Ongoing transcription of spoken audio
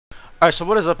Alright, so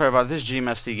what is up everybody, this is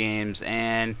GMST Games,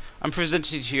 and I'm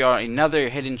presenting to you another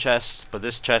hidden chest, but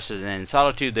this chest is in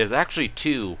Solitude. There's actually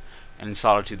two in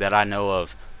Solitude that I know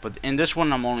of, but in this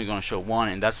one I'm only going to show one,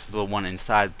 and that's the one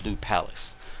inside Blue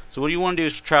Palace. So what you want to do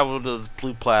is travel to the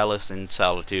Blue Palace in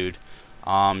Solitude.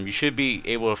 You should be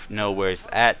able to know where it's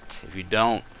at. If you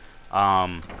don't,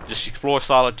 just explore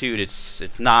Solitude.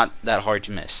 It's not that hard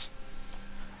to miss.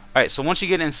 Alright, so once you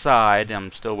get inside,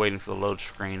 I'm still waiting for the load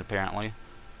screen apparently.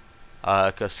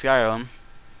 Because Skyrim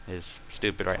is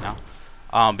stupid right now.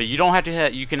 But you don't have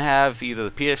to you can have either the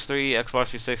PS3, Xbox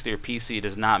 360, or PC. It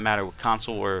does not matter what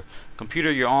console or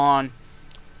computer you're on.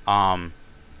 But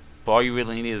all you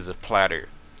really need is a platter.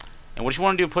 And what you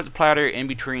want to do is put the platter in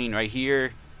between right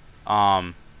here,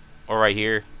 or right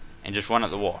here, and just run at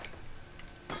the wall.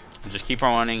 And just keep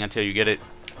on running until you get it.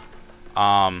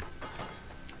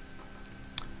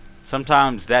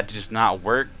 Sometimes that does not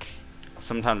work.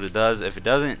 Sometimes it does. If it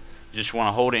doesn't, you just want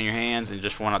to hold it in your hands and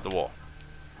just run at the wall.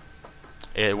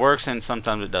 It works and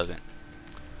sometimes it doesn't.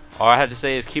 All I have to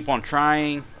say is keep on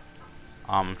trying.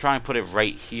 I'm trying to put it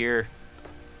right here.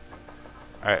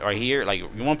 Alright, right here. Like, you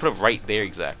want to put it right there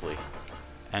exactly.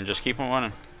 And just keep on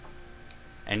running.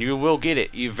 And you will get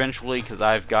it eventually, because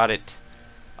I've got it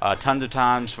tons of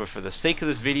times. But for the sake of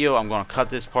this video, I'm going to cut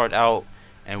this part out.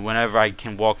 And whenever I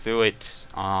can walk through it,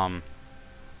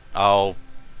 I'll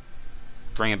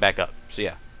bring it back up. So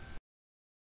yeah.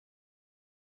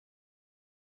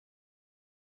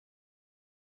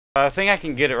 I think I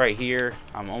can get it right here.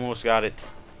 I'm almost got it.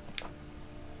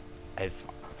 I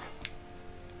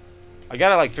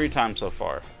got it like 3 times so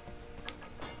far.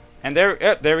 And there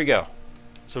we go.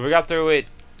 So we got through it.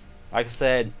 Like I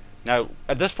said, now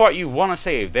at this part you want to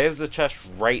save. There's the chest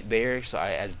right there, so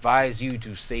I advise you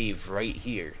to save right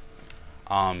here.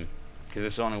 Because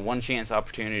it's only one chance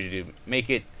opportunity to make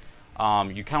it.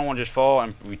 You kind of want to just fall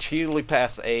and repeatedly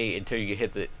pass A until you get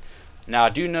hit the. Now I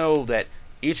do know that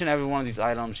each and every one of these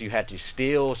items you had to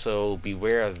steal, so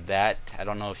beware of that. I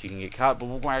don't know if you can get caught, but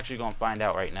we're actually going to find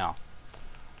out right now.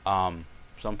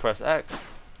 So I'm press X.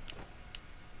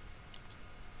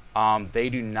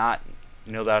 They do not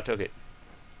know that I took it.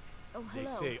 Oh,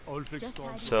 hello.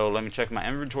 So let me check my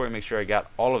inventory, make sure I got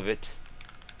all of it.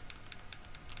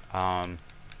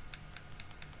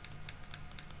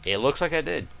 It looks like I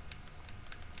did.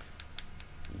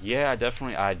 Yeah, I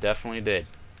definitely did.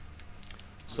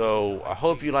 So I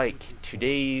hope you like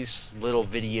today's little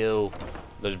video.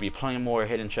 There'll be plenty more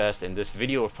hidden chests, and this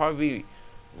video will probably be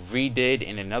redid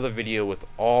in another video with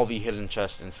all the hidden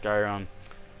chests in Skyrim.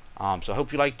 So I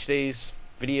hope you like today's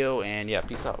video, and yeah,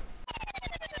 peace out.